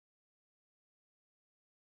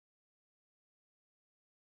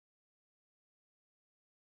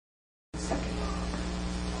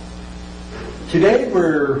Today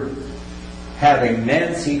we're having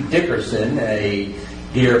Nancy Dickerson, a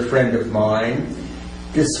dear friend of mine,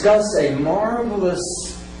 discuss a marvelous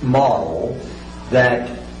model that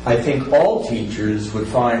I think all teachers would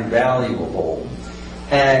find valuable.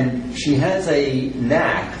 And she has a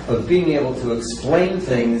knack of being able to explain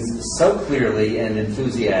things so clearly and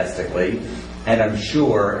enthusiastically, and I'm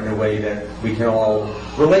sure in a way that we can all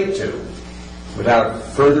relate to. Without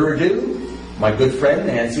further ado, my good friend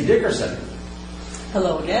Nancy Dickerson.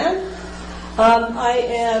 Hello again. I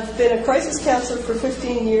have been a crisis counselor for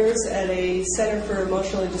 15 years at a Center for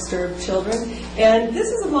Emotionally Disturbed Children, and this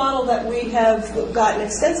is a model that we have gotten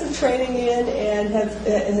extensive training in and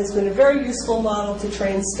has been a very useful model to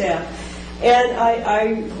train staff. And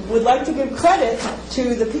I would like to give credit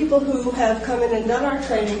to the people who have come in and done our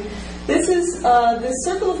training. This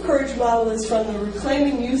Circle of Courage model is from the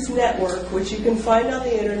Reclaiming Youth Network, which you can find on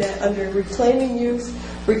the internet under Reclaiming Youth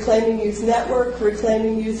Network,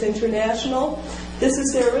 Reclaiming Youth International. This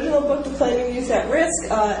is their original book, Reclaiming Youth at Risk.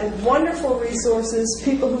 Wonderful resources,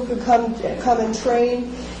 people who could come and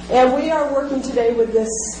train. And we are working today with this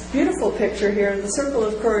beautiful picture here, the Circle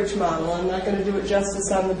of Courage model. I'm not going to do it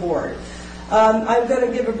justice on the board. I'm going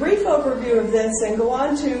to give a brief overview of this and go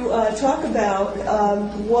on to talk about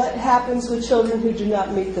what happens with children who do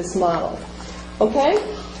not meet this model. Okay?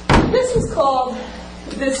 This is called,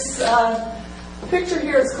 this picture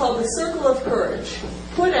here is called the Circle of Courage,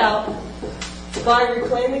 put out by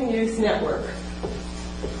Reclaiming Youth Network.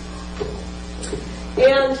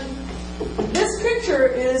 And this picture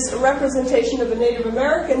is a representation of a Native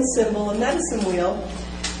American symbol, a medicine wheel.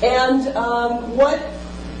 And what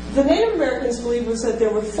the Native Americans believed was that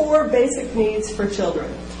there were 4 basic needs for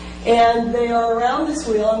children. And they are around this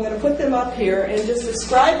wheel. I'm going to put them up here and just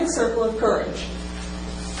describe the Circle of Courage.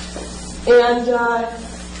 And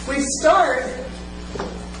we start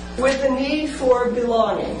with the need for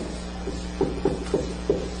belonging.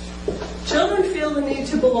 Children feel the need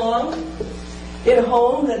to belong in a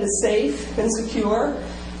home that is safe and secure,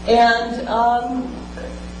 and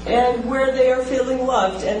where they are feeling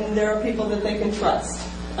loved and there are people that they can trust.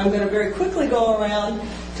 I'm going to very quickly go around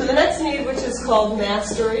to the next need, which is called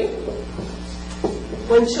mastery.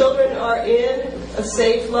 When children are in a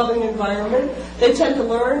safe, loving environment, they tend to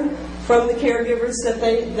learn from the caregivers that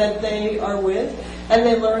they are with, and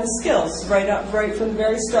they learn skills right from the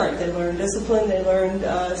very start. They learn discipline, they learn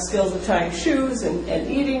skills of tying shoes and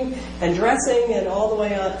eating and dressing, and all the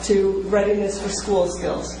way up to readiness for school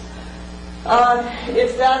skills.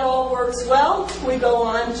 If that all works well, we go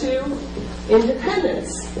on to independence.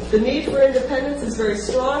 The need for independence is very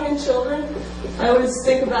strong in children. I always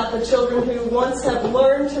think about the children who once have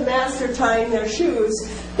learned to master tying their shoes.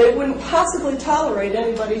 They wouldn't possibly tolerate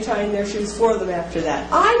anybody tying their shoes for them after that.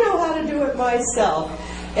 I know how to do it myself.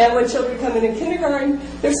 And when children come in kindergarten,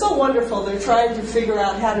 they're so wonderful. They're trying to figure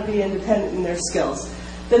out how to be independent in their skills.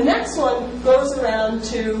 The next one goes around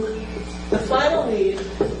to the final need,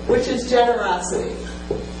 which is generosity.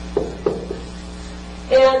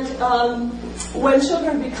 And when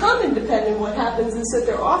children become independent, what happens is that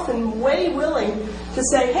they're often way willing to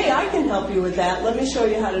say, hey, I can help you with that. Let me show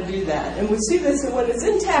you how to do that. And we see this, and when it's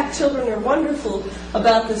intact, children are wonderful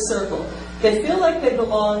about this circle. They feel like they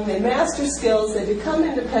belong, they master skills, they become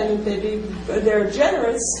independent, they're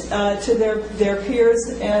generous to their peers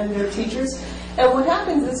and their teachers. And what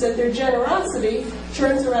happens is that their generosity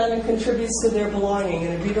turns around and contributes to their belonging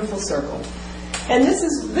in a beautiful circle. And this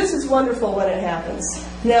is wonderful when it happens.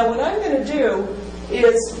 Now, what I'm going to do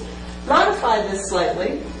is modify this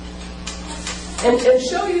slightly and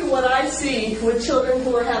show you what I see with children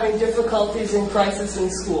who are having difficulties in crisis in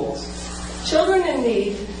schools. Children in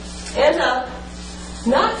need end up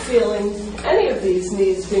not feeling any of these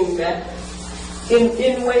needs being met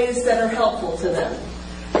in ways that are helpful to them.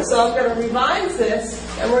 So I'm going to revise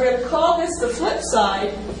this, and we're going to call this the flip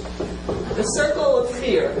side, the circle of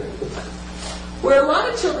fear, where a lot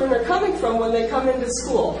of children are coming from when they come into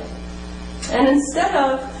school. And instead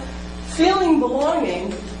of feeling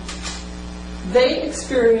belonging, they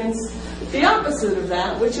experience the opposite of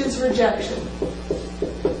that, which is rejection.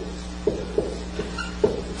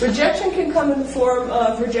 Rejection can come in the form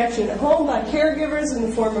of rejection at home by caregivers, in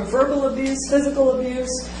the form of verbal abuse, physical abuse.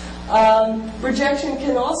 Rejection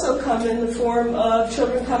can also come in the form of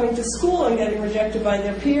children coming to school and getting rejected by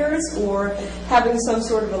their peers, or having some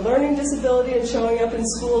sort of a learning disability and showing up in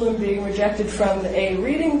school and being rejected from a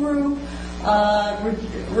reading group,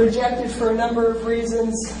 rejected for a number of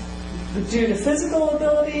reasons due to physical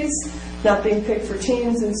abilities, not being picked for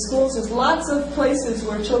teams in schools. There's lots of places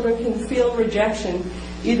where children can feel rejection,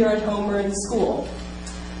 either at home or in school.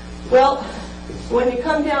 Well, when you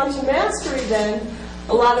come down to mastery then,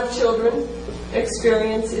 a lot of children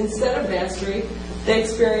experience, instead of mastery, they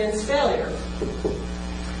experience failure.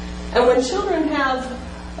 And when children have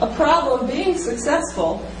a problem being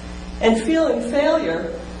successful and feeling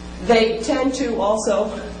failure, they tend to also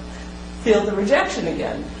feel the rejection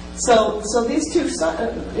again. So these two,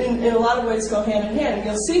 in a lot of ways, go hand in hand. And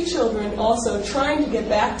you'll see children also trying to get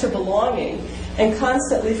back to belonging and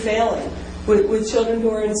constantly failing. With children who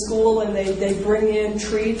are in school and they bring in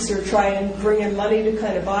treats or try and bring in money to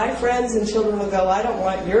kind of buy friends, and children will go, I don't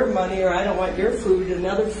want your money, or I don't want your food,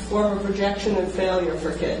 another form of rejection and failure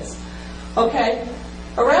for kids. Okay,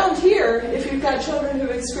 around here, if you've got children who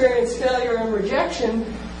experience failure and rejection,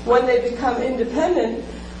 when they become independent,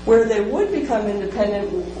 where they would become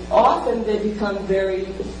independent, often they become very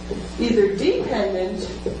either dependent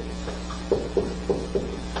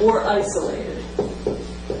or isolated.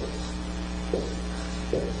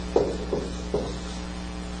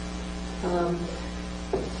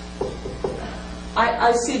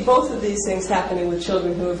 I see both of these things happening with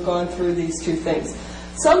children who have gone through these two things.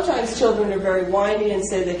 Sometimes children are very whiny and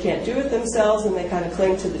say they can't do it themselves, and they kind of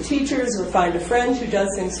cling to the teachers or find a friend who does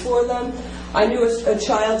things for them. I knew a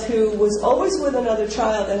child who was always with another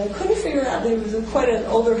child, and I couldn't figure out, he was quite an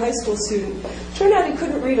older high school student. Turned out he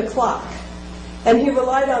couldn't read a clock. And he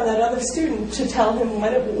relied on that other student to tell him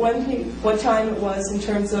what time it was in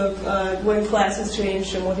terms of when classes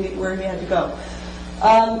changed and where he had to go.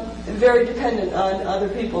 Very dependent on other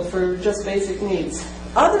people for just basic needs.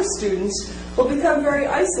 Other students will become very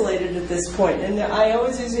isolated at this point. And I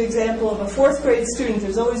always use the example of a fourth grade student.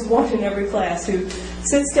 There's always one in every class who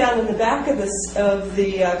sits down in the back of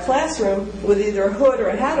the classroom with either a hood or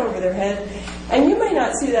a hat over their head, and you may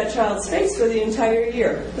not see that child's face for the entire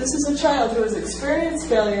year. This is a child who has experienced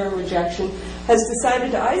failure and rejection, has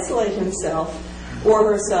decided to isolate himself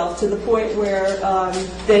or herself to the point where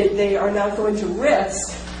they are not going to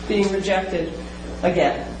risk being rejected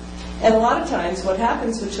again. And a lot of times what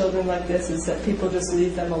happens with children like this is that people just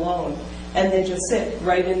leave them alone, and they just sit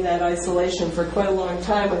right in that isolation for quite a long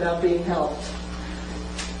time without being helped.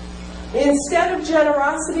 Instead of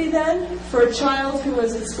generosity then, for a child who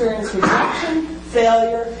has experienced rejection,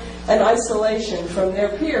 failure, and isolation from their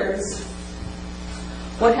peers,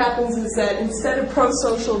 what happens is that instead of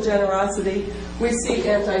pro-social generosity, we see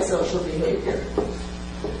antisocial behavior.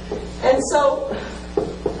 And so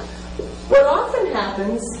what often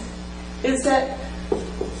happens is that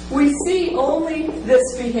we see only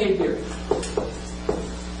this behavior.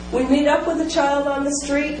 We meet up with a child on the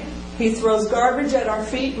street, he throws garbage at our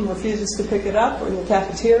feet and refuses to pick it up, or in the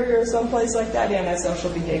cafeteria or someplace like that,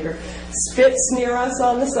 antisocial behavior. Spits near us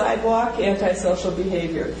on the sidewalk, antisocial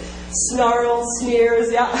behavior. Snarls,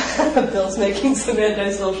 sneers, yeah, Bill's making some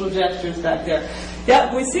antisocial gestures back there.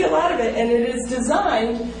 Yeah, we see a lot of it, and it is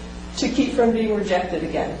designed to keep from being rejected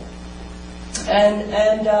again.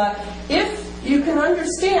 And if you can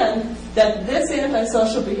understand that this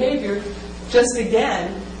antisocial behavior just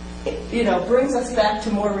again, brings us back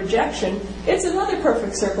to more rejection, it's another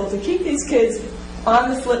perfect circle to keep these kids on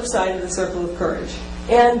the flip side of the circle of courage.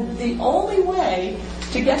 And the only way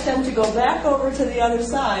to get them to go back over to the other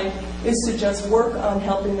side is to just work on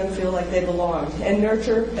helping them feel like they belong, and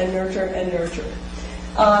nurture and nurture and nurture.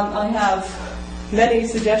 I have many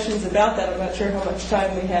suggestions about that. I'm not sure how much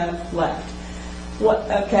time we have left.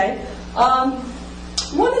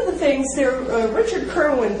 One of the things there, Richard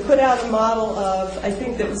Kerwin put out a model of, I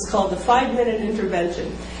think that was called the 5-minute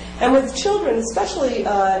intervention. And with children, especially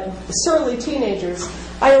surly teenagers,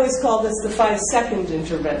 I always call this the 5-second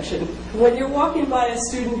intervention. When you're walking by a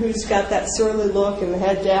student who's got that surly look and the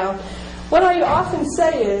head down, what I often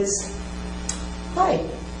say is, "Hi,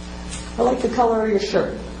 I like the color of your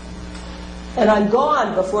shirt." And I'm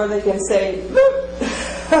gone before they can say,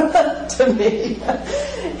 to me.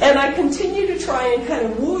 And I continue to try and kind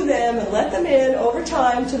of woo them and let them in over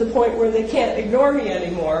time to the point where they can't ignore me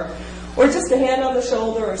anymore, or just a hand on the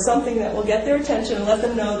shoulder or something that will get their attention and let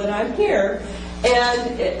them know that I'm here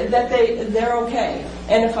and that they're okay.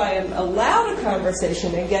 And if I am allowed a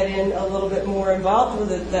conversation and get in a little bit more involved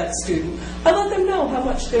with that student, I let them know how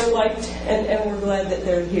much they're liked and we're glad that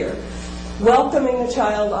they're here. Welcoming a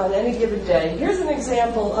child on any given day. Here's an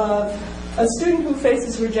example of a student who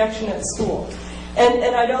faces rejection at school.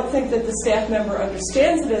 And I don't think that the staff member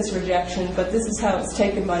understands it as rejection, but this is how it's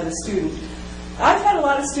taken by the student. I've had a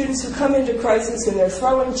lot of students who come into crisis and they're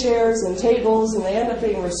throwing chairs and tables and they end up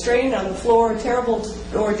being restrained on the floor, a terrible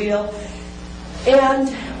ordeal. And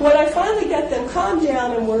when I finally get them calmed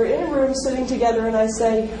down and we're in a room sitting together and I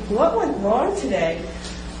say, "What went wrong today?"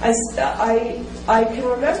 I can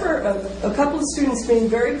remember a couple of students being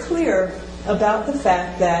very clear about the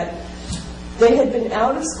fact that they had been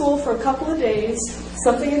out of school for a couple of days,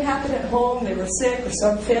 something had happened at home, they were sick, or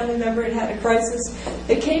some family member had had a crisis.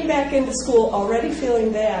 They came back into school already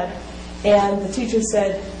feeling bad, and the teacher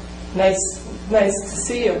said, nice to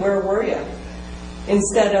see you, where were you?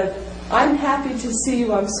 Instead of, I'm happy to see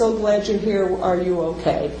you, I'm so glad you're here, are you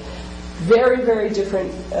okay? Very, very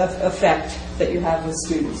different effect that you have with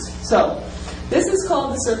students. So, this is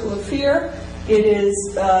called the Circle of Fear. It is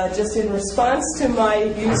just in response to my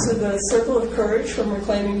use of the Circle of Courage from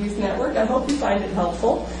Reclaiming Youth Network. I hope you find it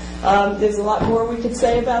helpful. There's a lot more we could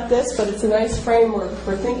say about this, but it's a nice framework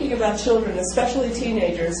for thinking about children, especially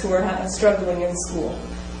teenagers who are struggling in school.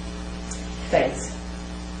 Thanks.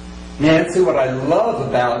 Nancy, what I love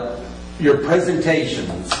about your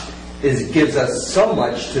presentations is it gives us so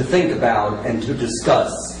much to think about and to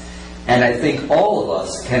discuss. And I think all of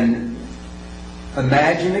us can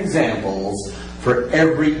imagine examples for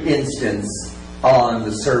every instance on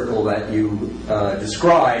the circle that you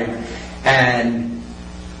described. And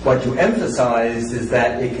what you emphasized is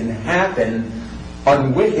that it can happen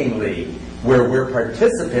unwittingly, where we're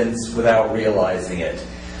participants without realizing it.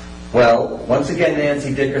 Well, once again,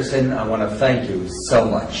 Nancy Dickerson, I want to thank you so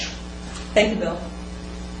much. Thank you, Bill.